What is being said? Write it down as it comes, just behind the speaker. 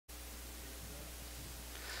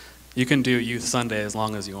You can do Youth Sunday as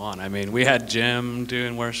long as you want. I mean, we had Jim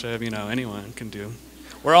doing worship, anyone can do.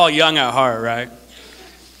 We're all young at heart, right?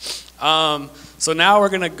 So now we're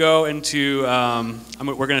going to go into,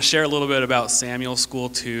 we're going to share a little bit about Samuel School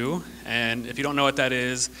 2. And if you don't know what that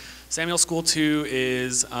is, Samuel School 2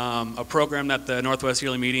 is a program that the Northwest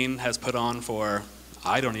Yearly Meeting has put on for,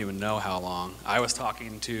 I don't even know how long. I was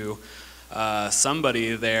talking to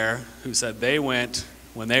somebody there who said they went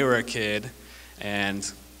when they were a kid, and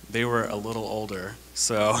they were a little older.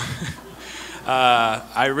 So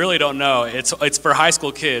I really don't know. It's for high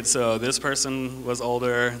school kids, so this person was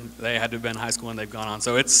older. They had to have been in high school when they've gone on.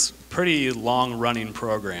 So it's a pretty long-running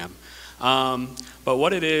program. But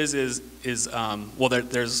what it is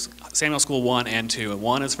there's Samuel School 1 and 2. And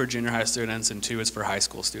 1 is for junior high students, and 2 is for high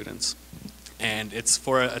school students. And it's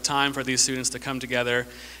for a time for these students to come together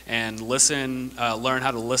and listen, learn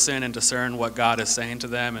how to listen and discern what God is saying to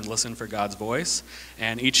them and listen for God's voice.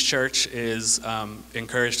 And each church is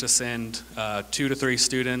encouraged to send 2 to 3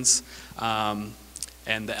 students, and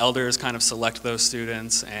the elders kind of select those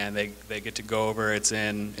students, and they get to go over. It's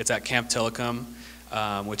at Camp Tillicum,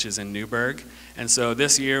 which is in Newburgh. And so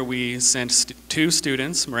this year we sent 2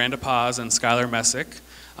 students, Miranda Paz and Skylar Messick.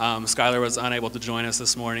 Skylar was unable to join us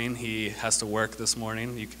this morning. He has to work this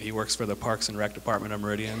morning. He works for the Parks and Rec Department of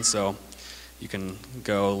Meridian, so you can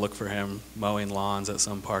go look for him mowing lawns at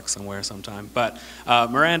some park somewhere sometime. But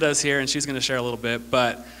Miranda is here, and she's going to share a little bit.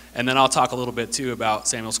 And then I'll talk a little bit, too, about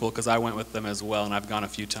Samuel School, because I went with them as well, and I've gone a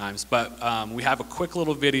few times. But we have a quick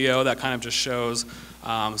little video that kind of just shows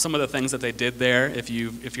some of the things that they did there, if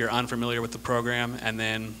you're unfamiliar with the program. And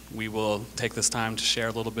then we will take this time to share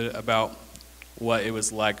a little bit about what it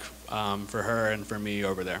was like for her and for me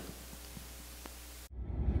over there.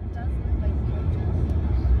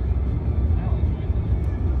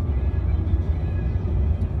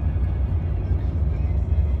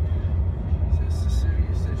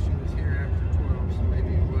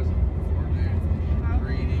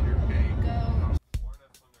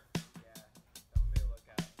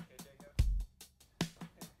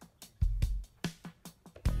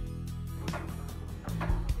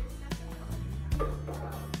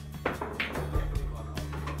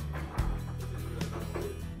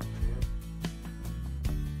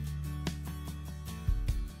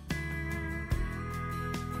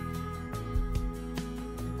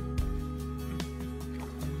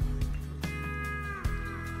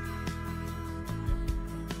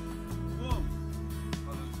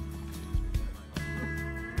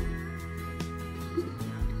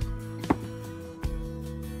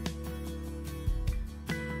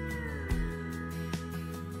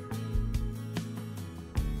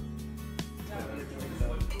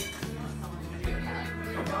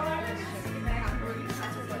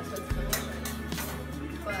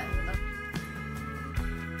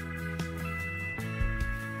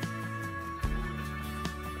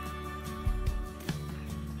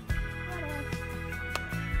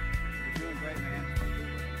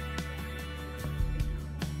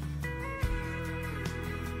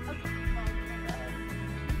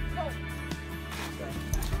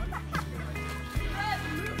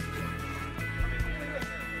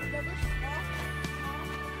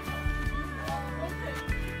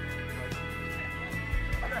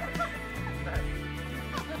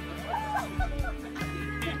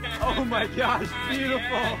 Oh my gosh,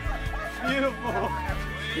 beautiful! Beautiful!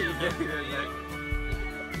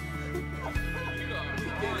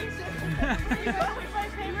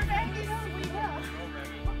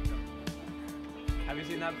 Have you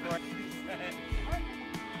seen that before?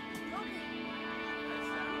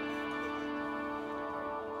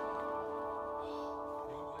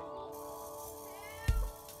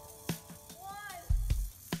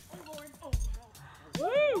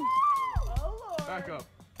 Woo! Back up.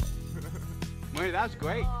 Wait, that's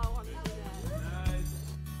great.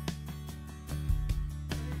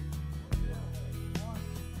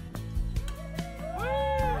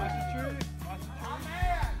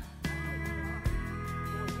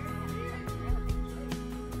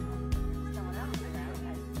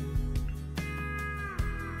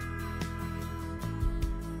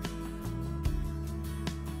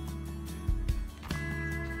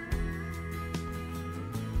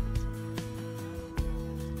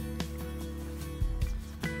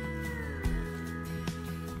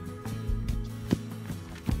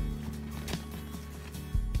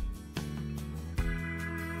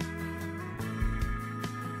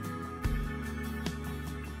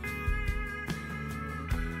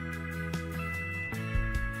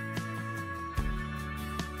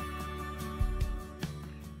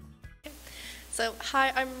 So,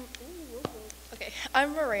 hi,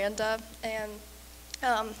 I'm Miranda, and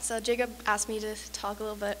So Jacob asked me to talk a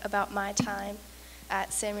little bit about my time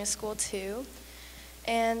at Samuel School 2.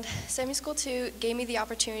 And Samuel School 2 gave me the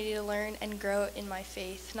opportunity to learn and grow in my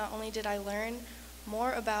faith. Not only did I learn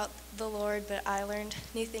more about the Lord, but I learned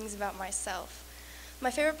new things about myself. My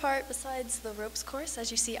favorite part, besides the ropes course, as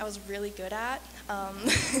you see, I was really good at. My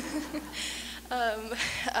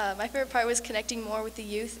favorite part was connecting more with the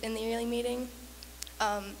youth in the yearly meeting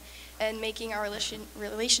and making our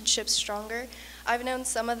relationships stronger. I've known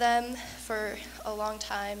some of them for a long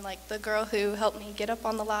time, like the girl who helped me get up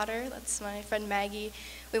on the ladder. That's my friend Maggie.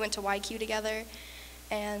 We went to YQ together.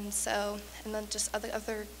 And then just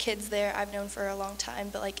other kids there I've known for a long time,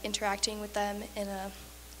 but like interacting with them in a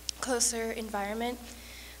closer environment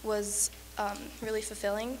was really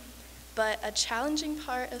fulfilling. But a challenging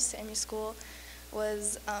part of Samuel School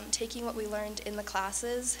was taking what we learned in the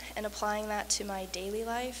classes and applying that to my daily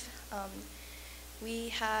life. We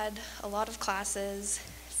had a lot of classes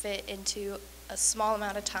fit into a small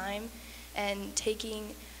amount of time, and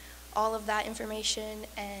taking all of that information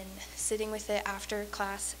and sitting with it after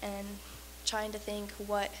class and trying to think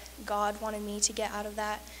what God wanted me to get out of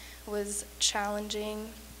that was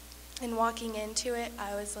challenging. And walking into it,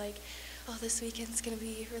 I was like, oh, this weekend's going to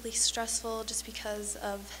be really stressful just because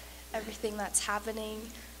of everything that's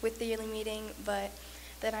happening with the yearly meeting. But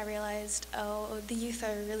then I realized, oh, the youth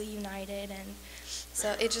are really united, and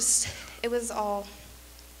so it was all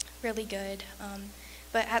really good.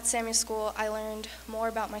 But at Samuel School, I learned more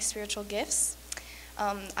about my spiritual gifts.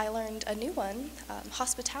 I learned a new one,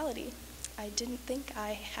 hospitality. I didn't think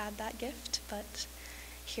I had that gift, but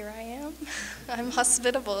here I am. I'm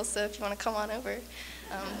hospitable, so if you want to come on over.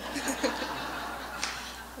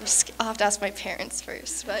 I'll have to ask my parents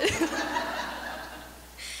first, but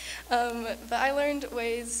but I learned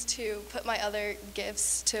ways to put my other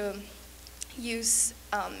gifts to use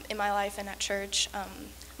in my life and at church.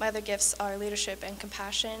 My other gifts are leadership and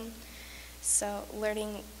compassion. So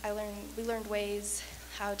we learned ways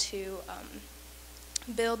how to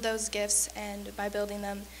build those gifts, and by building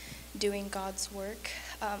them, doing God's work.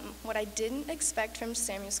 What I didn't expect from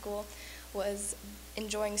Samuel School was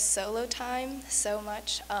enjoying solo time so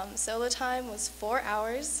much. Solo time was 4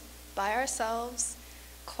 hours by ourselves,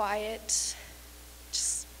 quiet,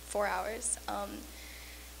 just 4 hours.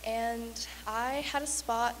 And I had a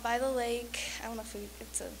spot by the lake. I don't know if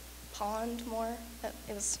it's a pond more.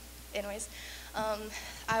 It was, anyways.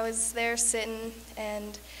 I was there sitting,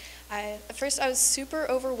 and at first I was super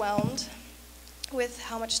overwhelmed with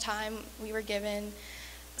how much time we were given.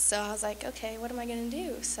 So I was like, okay, what am I going to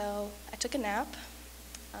do? So I took a nap.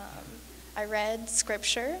 I read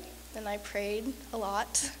scripture, and I prayed a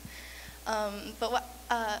lot. But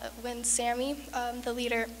when Sammy, the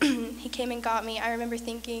leader, he came and got me, I remember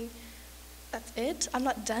thinking, that's it? I'm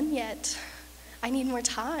not done yet. I need more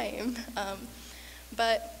time.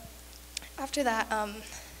 But after that,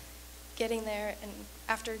 getting there, and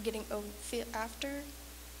after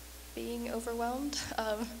being overwhelmed,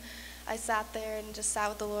 I sat there and just sat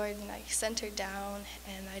with the Lord, and I centered down,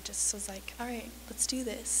 and I just was like, all right, let's do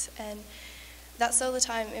this. And that solo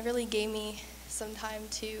time, it really gave me some time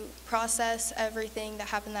to process everything that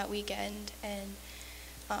happened that weekend, and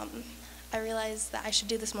I realized that I should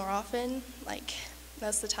do this more often. Like,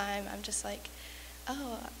 most of the time, I'm just like,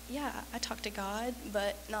 oh, yeah, I talk to God,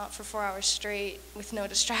 but not for 4 hours straight with no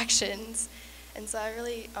distractions. And so I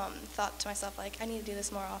really thought to myself, like, I need to do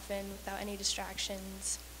this more often without any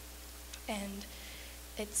distractions. And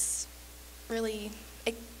it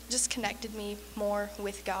just connected me more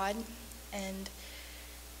with God. And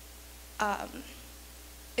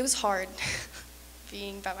it was hard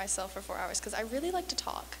being by myself for 4 hours, because I really like to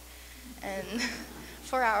talk. And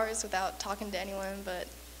 4 hours without talking to anyone but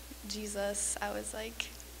Jesus, I was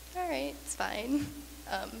like, all right, it's fine.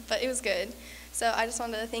 But it was good. So I just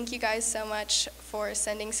wanted to thank you guys so much for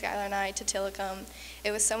sending Skylar and I to Tillicum.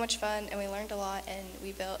 It was so much fun, and we learned a lot, and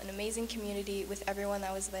we built an amazing community with everyone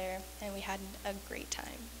that was there, and we had a great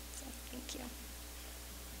time. So thank you.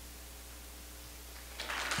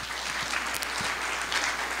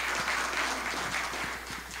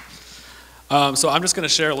 So I'm just going to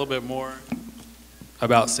share a little bit more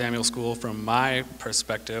about Samuel School from my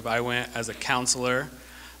perspective. I went as a counselor,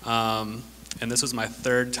 and this was my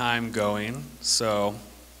 3rd time going, so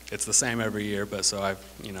it's the same every year, but so I've,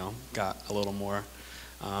 got a little more,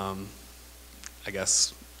 I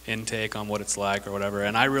guess, intake on what it's like or whatever,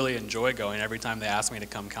 and I really enjoy going. Every time they ask me to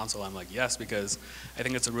come counsel, I'm like, yes, because I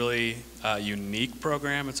think it's a really unique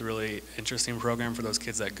program. It's a really interesting program for those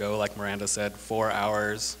kids that go, like Miranda said, 4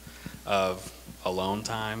 hours of alone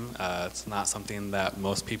time. It's not something that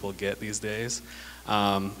most people get these days.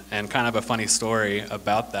 And kind of a funny story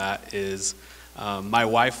about that is my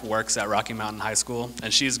wife works at Rocky Mountain High School,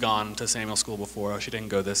 and she's gone to Samuel School before. She didn't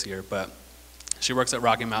go this year, but she works at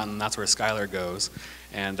Rocky Mountain. That's where Skylar goes.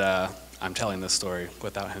 And I'm telling this story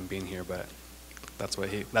without him being here, but that's what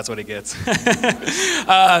he gets.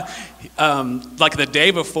 Like the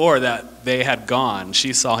day before that they had gone,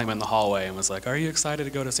 she saw him in the hallway and was like, "Are you excited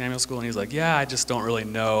to go to Samuel School?" And he's like, "Yeah, I just don't really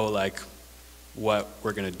know like what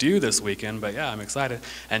we're gonna do this weekend, but yeah, I'm excited."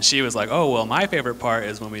 And she was like, "Oh, well, my favorite part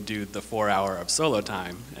is when we do the 4 hour of solo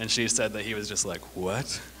time." And she said that he was just like,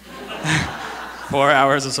 "What?" 4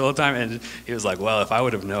 hours of solo time? And he was like, "Well, if I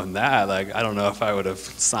would have known that, like, I don't know if I would have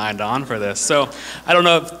signed on for this." So I don't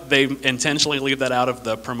know if they intentionally leave that out of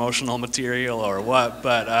the promotional material or what,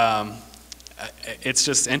 but it's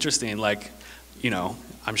just interesting, like, you know,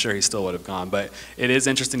 I'm sure he still would have gone, but it is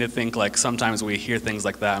interesting to think, like, sometimes we hear things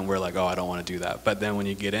like that and we're like, "Oh, I don't want to do that." But then when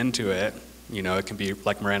you get into it, you know, it can be,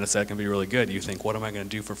 like Miranda said, it can be really good. You think, what am I going to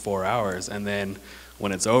do for 4 hours? And then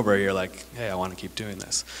when it's over, you're like, "Hey, I want to keep doing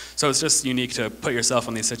this." So it's just unique to put yourself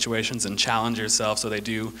in these situations and challenge yourself. So they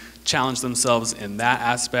do challenge themselves in that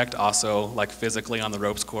aspect. Also, like physically on the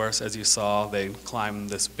ropes course, as you saw, they climb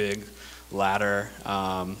this big ladder,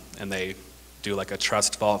 and they do like a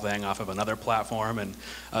trust fall thing off of another platform. And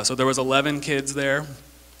so there was 11 kids there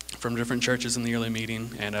from different churches in the early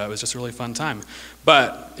meeting, and it was just a really fun time.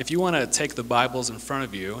 But if you want to take the Bibles in front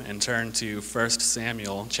of you and turn to 1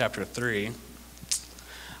 Samuel chapter 3,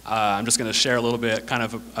 I'm just going to share a little bit kind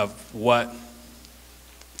of what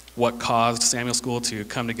caused Samuel School to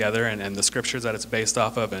come together and the scriptures that it's based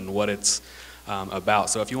off of and what it's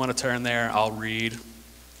about. So if you want to turn there, I'll read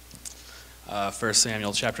 1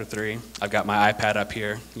 Samuel chapter 3. I've got my iPad up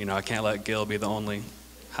here. You know, I can't let Gil be the only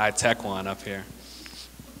high-tech one up here.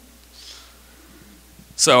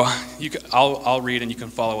 So I'll read and you can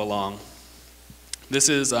follow along. This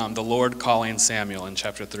is the Lord calling Samuel in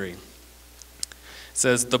chapter 3. It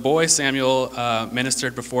says, "The boy Samuel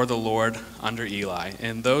ministered before the Lord under Eli.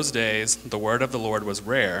 In those days, the word of the Lord was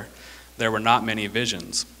rare. There were not many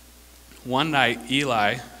visions. One night,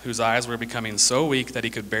 Eli, whose eyes were becoming so weak that he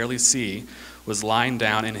could barely see, was lying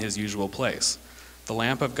down in his usual place. The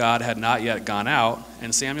lamp of God had not yet gone out,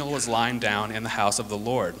 and Samuel was lying down in the house of the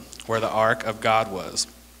Lord, where the ark of God was.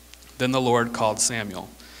 Then the Lord called Samuel.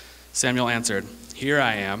 Samuel answered, 'Here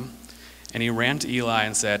I am.' And he ran to Eli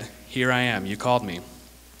and said, 'Here I am, you called me.'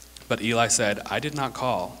 But Eli said, 'I did not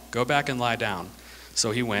call. Go back and lie down.'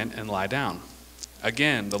 So he went and lay down.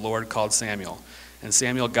 Again, the Lord called Samuel. And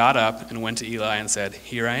Samuel got up and went to Eli and said,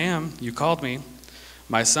 'Here I am, you called me.'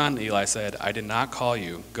 'My son,' Eli said, 'I did not call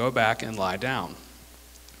you. Go back and lie down.'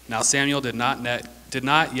 Now Samuel did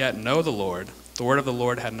not yet know the Lord. The word of the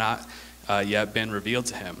Lord had not yet been revealed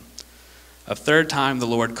to him. A third time the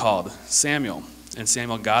Lord called, 'Samuel.' And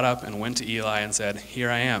Samuel got up and went to Eli and said,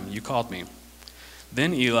 'Here I am, you called me.'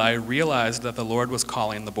 Then Eli realized that the Lord was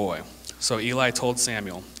calling the boy. So Eli told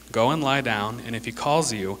Samuel, 'Go and lie down, and if he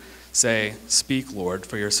calls you, say, "Speak, Lord,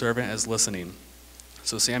 for your servant is listening."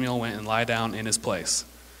 So Samuel went and lay down in his place.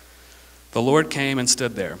 The Lord came and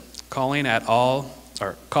stood there, calling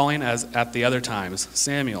as at the other times,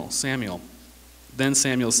 'Samuel, Samuel.' Then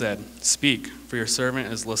Samuel said, 'Speak, for your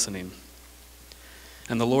servant is listening.'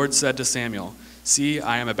 And the Lord said to Samuel, 'See,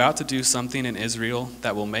 I am about to do something in Israel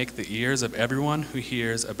that will make the ears of everyone who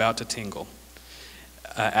hears about to tingle.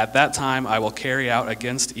 At that time I will carry out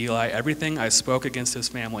against Eli everything I spoke against his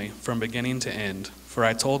family from beginning to end. For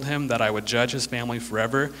I told him that I would judge his family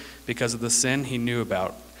forever because of the sin he knew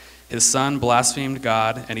about. His son blasphemed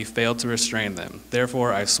God, and he failed to restrain them.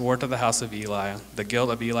 Therefore I swore to the house of Eli, the guilt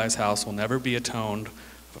of Eli's house will never be atoned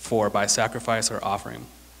for by sacrifice or offering.'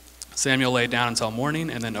 Samuel lay down until morning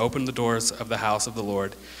and then opened the doors of the house of the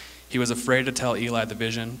Lord. He was afraid to tell Eli the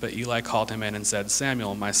vision, but Eli called him in and said,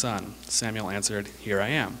 'Samuel, my son.' Samuel answered, 'Here I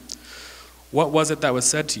am.' 'What was it that was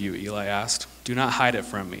said to you?' Eli asked. 'Do not hide it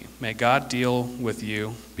from me. May God deal with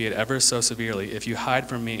you, be it ever so severely, if you hide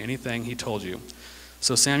from me anything he told you.'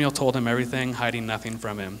 So Samuel told him everything, hiding nothing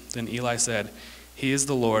from him. Then Eli said, 'He is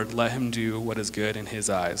the Lord, let him do what is good in his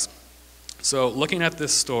eyes.'" So looking at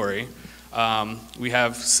this story, we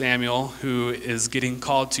have Samuel who is getting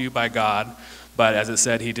called to by God, but as it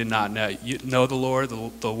said, he did not know the Lord.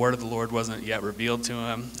 The word of the Lord wasn't yet revealed to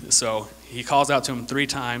him. So he calls out to him 3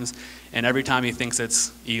 times, and every time he thinks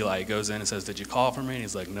it's Eli, he goes in and says, "Did you call for me?" And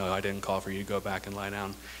he's like, "No, I didn't call for you. Go back and lie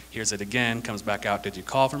down." Hears it again, comes back out, "Did you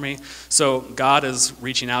call for me?" So God is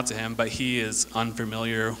reaching out to him, but he is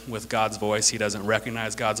unfamiliar with God's voice. He doesn't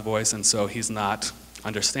recognize God's voice, and so he's not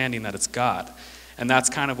understanding that it's God. And that's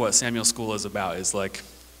kind of what Samuel School is about, is like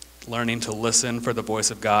learning to listen for the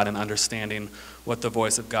voice of God and understanding what the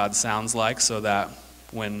voice of God sounds like, so that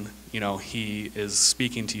when he is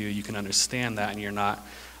speaking to you, you can understand that and you're not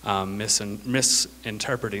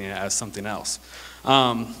misinterpreting it as something else.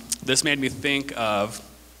 This made me think of,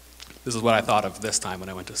 this is what I thought of this time when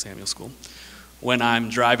I went to Samuel School. When I'm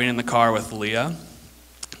driving in the car with Leah,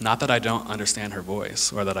 not that I don't understand her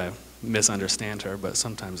voice or that I misunderstand her, but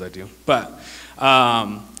sometimes I do. But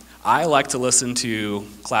I like to listen to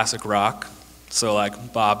classic rock, so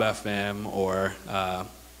like Bob FM or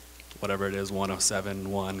whatever it is,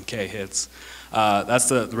 107.1 K Hits. That's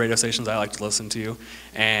the radio stations I like to listen to.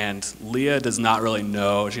 And Leah does not really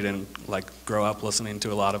know, she didn't grow up listening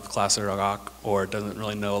to a lot of classic rock or doesn't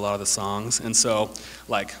really know a lot of the songs. And so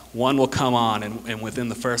one will come on and within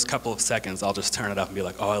the first couple of seconds, I'll just turn it up and be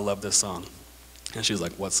like, oh, I love this song. And she's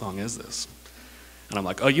like, what song is this? And I'm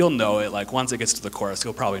like, oh, you'll know it. Once it gets to the chorus,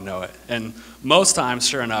 you'll probably know it. And most times,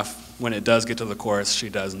 sure enough, when it does get to the chorus, she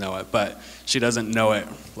does know it. But she doesn't know it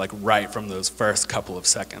right from those first couple of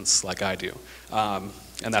seconds like I do.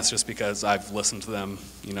 And that's just because I've listened to them,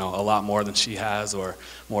 a lot more than she has, or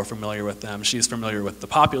more familiar with them. She's familiar with the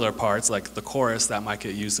popular parts, like the chorus that might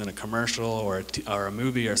get used in a commercial or a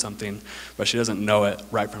movie or something, but she doesn't know it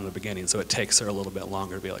right from the beginning. So it takes her a little bit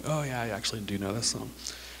longer to be like, oh yeah, I actually do know this song.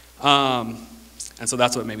 And so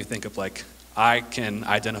that's what made me think of I can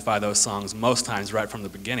identify those songs most times right from the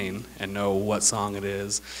beginning and know what song it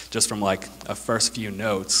is just from a first few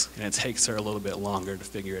notes, and it takes her a little bit longer to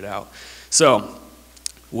figure it out. So,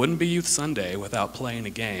 wouldn't be Youth Sunday without playing a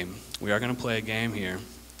game. We are going to play a game here,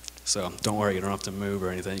 so don't worry, you don't have to move or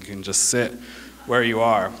anything. You can just sit where you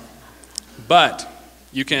are. But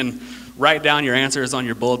you can write down your answers on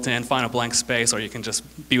your bulletin, find a blank space, or you can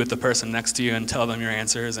just be with the person next to you and tell them your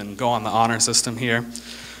answers and go on the honor system here.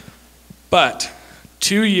 But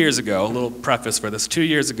 2 years ago, a little preface for this, 2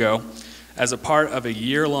 years ago, as a part of a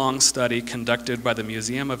year-long study conducted by the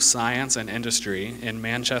Museum of Science and Industry in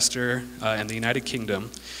Manchester in the United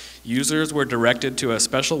Kingdom, users were directed to a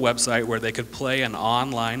special website where they could play an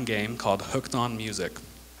online game called Hooked on Music,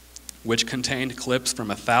 which contained clips from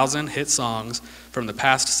 1,000 hit songs from the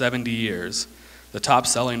past 70 years, the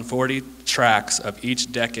top-selling 40 tracks of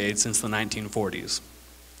each decade since the 1940s.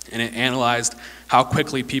 And it analyzed how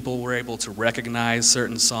quickly people were able to recognize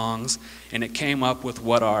certain songs, and it came up with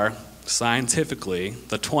what are, scientifically,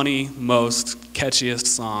 the 20 most catchiest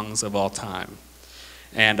songs of all time.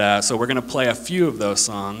 And so we're going to play a few of those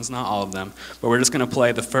songs, not all of them, but we're just going to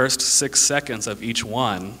play the first 6 seconds of each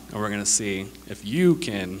one, and we're going to see if you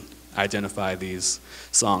can identify these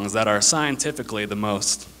songs that are scientifically the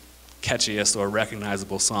most catchiest or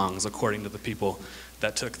recognizable songs according to the people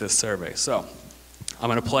that took this survey. So I'm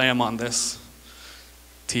going to play them on this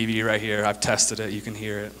TV right here. I've tested it. You can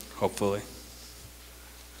hear it, hopefully.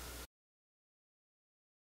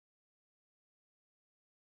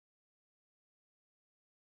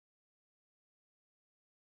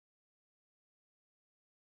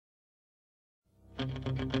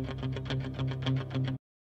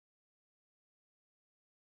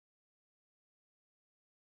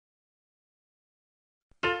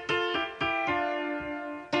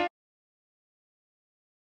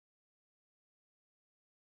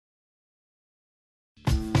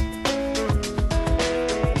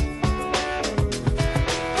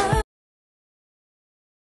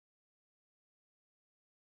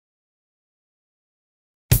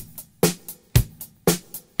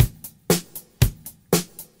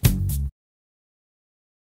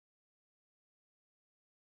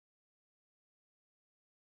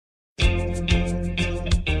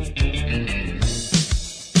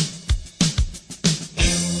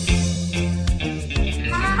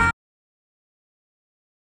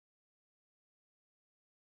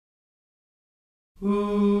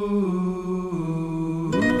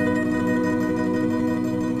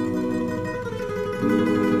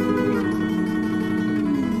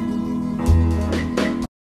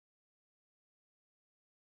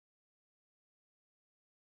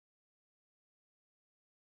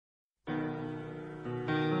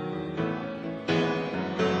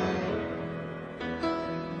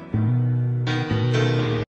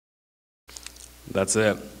 That's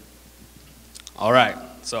it. All right,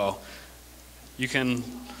 so you can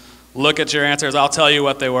look at your answers. I'll tell you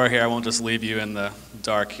what they were here. I won't just leave you in the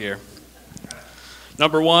dark here.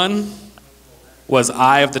 Number 1 was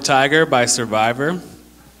Eye of the Tiger by Survivor.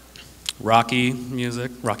 Rocky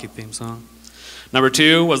music, Rocky theme song. Number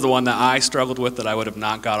 2 was the one that I struggled with that I would have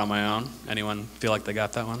not got on my own. Anyone feel like they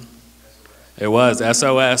got that one? It was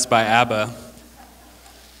SOS by ABBA.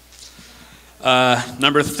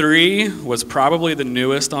 Number 3 was probably the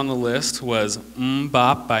newest on the list, was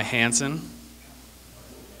Bop by Hanson.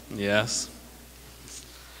 Yes.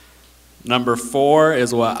 Number 4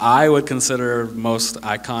 is what I would consider most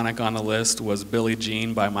iconic on the list, was Billie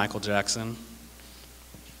Jean by Michael Jackson.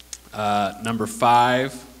 Number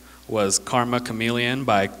 5 was Karma Chameleon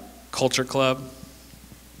by Culture Club.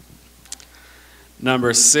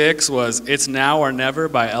 Number 6 was It's Now or Never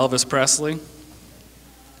by Elvis Presley.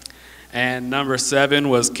 And number 7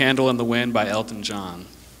 was Candle in the Wind by Elton John.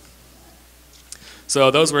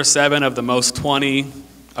 So those were 7 of the most 20,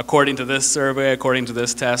 according to this survey, according to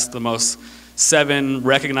this test, the most 7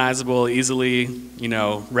 recognizable, easily,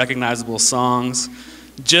 recognizable songs.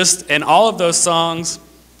 And all of those songs,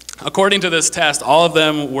 according to this test, all of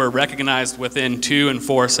them were recognized within 2 and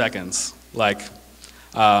 4 seconds.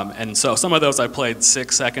 And so some of those I played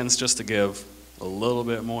 6 seconds just to give a little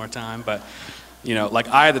bit more time, but like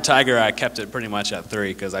Eye of the Tiger, I kept it pretty much at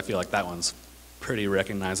 3 because I feel like that one's pretty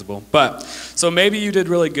recognizable. But so maybe you did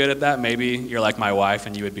really good at that. Maybe you're like my wife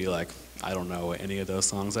and you would be like, I don't know what any of those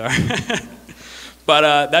songs are.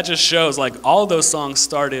 But that just shows all of those songs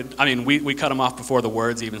started. I mean, we cut them off before the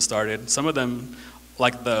words even started. Some of them,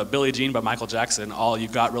 like the Billie Jean by Michael Jackson, all you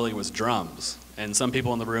got really was drums. And some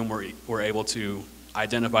people in the room were able to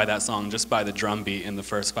identify that song just by the drum beat in the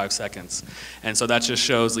first 5 seconds. And so that just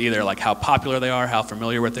shows either how popular they are, how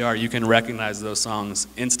familiar with they are. You can recognize those songs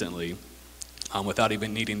instantly without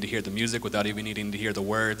even needing to hear the music, without even needing to hear the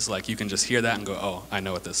words. You can just hear that and go, oh, I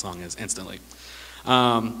know what this song is instantly.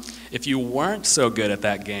 If you weren't so good at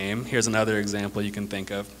that game, here's another example you can think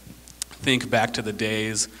of. Think back to the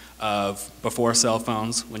days of before cell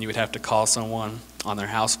phones when you would have to call someone on their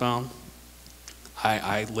house phone.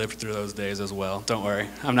 I lived through those days as well. Don't worry,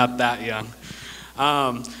 I'm not that young.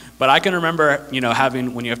 But I can remember,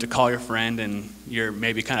 having when you have to call your friend and you're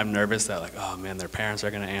maybe kind of nervous that oh man, their parents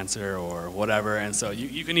are going to answer or whatever. And so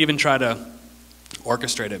you can even try to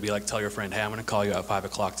orchestrate it. Be tell your friend, hey, I'm going to call you at 5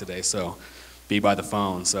 o'clock today, so be by the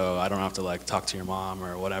phone so I don't have to talk to your mom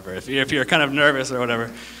or whatever. If you're kind of nervous or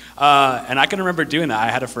whatever. And I can remember doing that.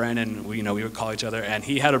 I had a friend and we would call each other, and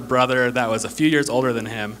he had a brother that was a few years older than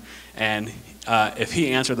him, and if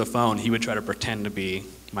he answered the phone, he would try to pretend to be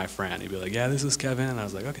my friend. He'd be like, yeah, this is Kevin. And I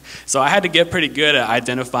was like, okay. So I had to get pretty good at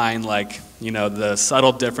identifying the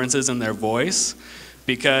subtle differences in their voice,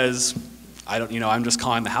 because I'm just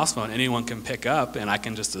calling the house phone. Anyone can pick up and I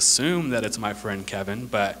can just assume that it's my friend Kevin,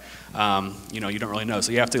 but you don't really know.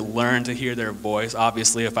 So you have to learn to hear their voice.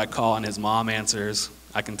 Obviously, if I call and his mom answers,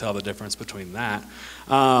 I can tell the difference between that.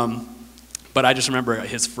 But I just remember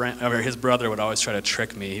his brother would always try to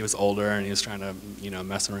trick me. He was older and he was trying to,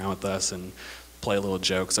 mess around with us and play a little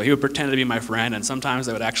joke. So he would pretend to be my friend, and sometimes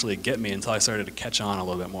that would actually get me until I started to catch on a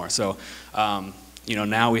little bit more. So,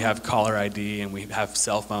 now we have caller ID and we have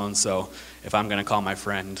cell phones. So if I'm going to call my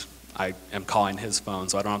friend, I am calling his phone,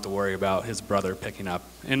 so I don't have to worry about his brother picking up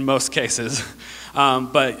in most cases.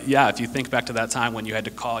 But yeah, if you think back to that time when you had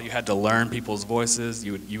to call, you had to learn people's voices,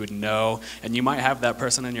 you would know, and you might have that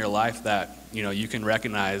person in your life that you can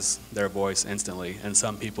recognize their voice instantly, and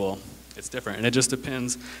some people it's different, and it just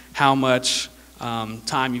depends how much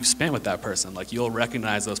time you've spent with that person. You'll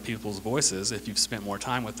recognize those people's voices if you've spent more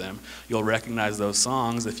time with them. You'll recognize those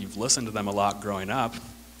songs if you've listened to them a lot growing up.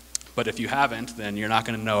 But if you haven't, then you're not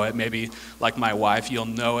going to know it. Maybe, like my wife, you'll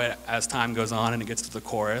know it as time goes on and it gets to the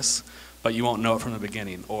chorus, but you won't know it from the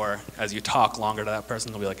beginning. Or as you talk longer to that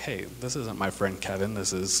person, they'll be like, hey, this isn't my friend Kevin,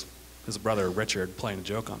 this is his brother Richard playing a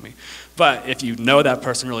joke on me. But if you know that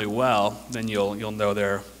person really well, then you'll know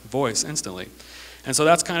their voice instantly. And so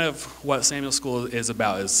that's kind of what Samuel School is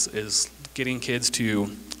about, is getting kids to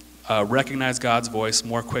recognize God's voice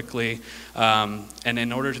more quickly, and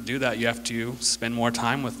in order to do that, you have to spend more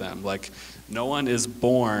time with them. No one is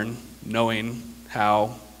born knowing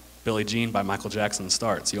how Billie Jean by Michael Jackson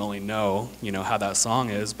starts. You only know, how that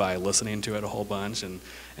song is by listening to it a whole bunch and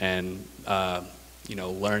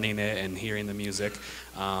learning it and hearing the music.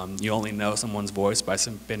 You only know someone's voice by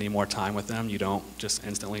spending more time with them. You don't just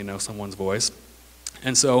instantly know someone's voice.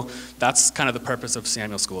 And so that's kind of the purpose of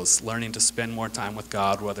Samuel School, is learning to spend more time with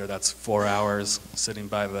God, whether that's 4 hours sitting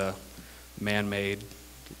by the man-made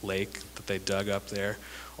lake that they dug up there,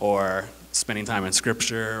 or spending time in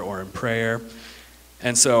Scripture or in prayer.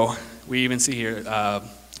 And so we even see here,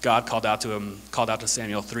 God called out to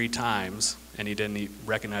Samuel 3 times, and he didn't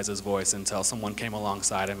recognize his voice until someone came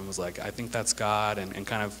alongside him and was like, I think that's God, and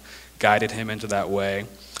kind of guided him into that way.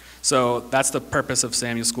 So that's the purpose of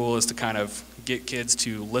Samuel School, is to kind of get kids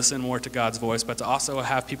to listen more to God's voice, but to also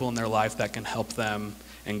have people in their life that can help them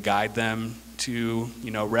and guide them to,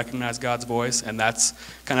 recognize God's voice. And that's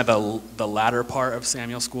kind of the latter part of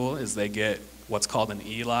Samuel School, is they get what's called an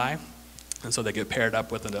Eli. And so they get paired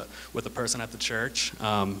up with a person at the church.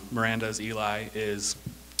 Miranda's Eli is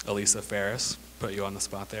Elisa Ferris. Put you on the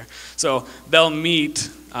spot there. So they'll meet,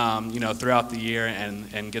 throughout the year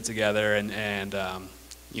and get together and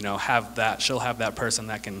she'll have that person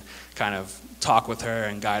that can kind of talk with her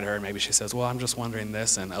and guide her. And maybe she says, well, I'm just wondering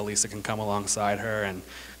this, and Elisa can come alongside her and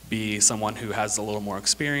be someone who has a little more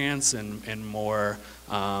experience and more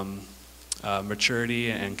maturity,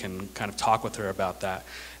 and can kind of talk with her about that.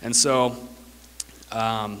 And so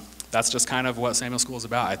that's just kind of what Samuel School is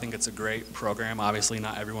about. I think it's a great program. Obviously,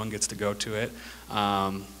 not everyone gets to go to it,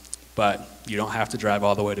 but you don't have to drive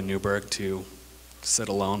all the way to Newburgh to sit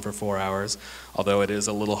alone for 4 hours, although it is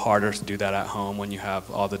a little harder to do that at home when you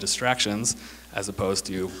have all the distractions, as opposed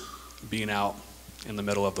to being out in the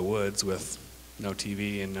middle of the woods with no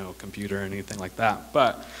TV and no computer or anything like that.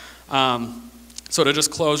 But so to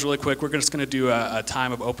just close really quick, we're just going to do a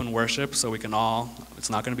time of open worship, so we can all,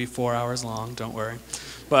 it's not going to be 4 hours long, don't worry,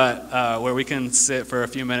 but where we can sit for a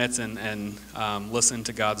few minutes and listen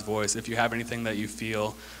to God's voice. If you have anything that you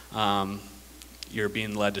feel you're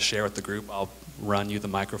being led to share with the group, I'll run you the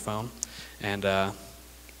microphone. And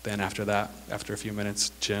then after that, after a few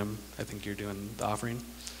minutes, Jim, I think you're doing the offering.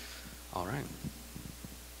 All right.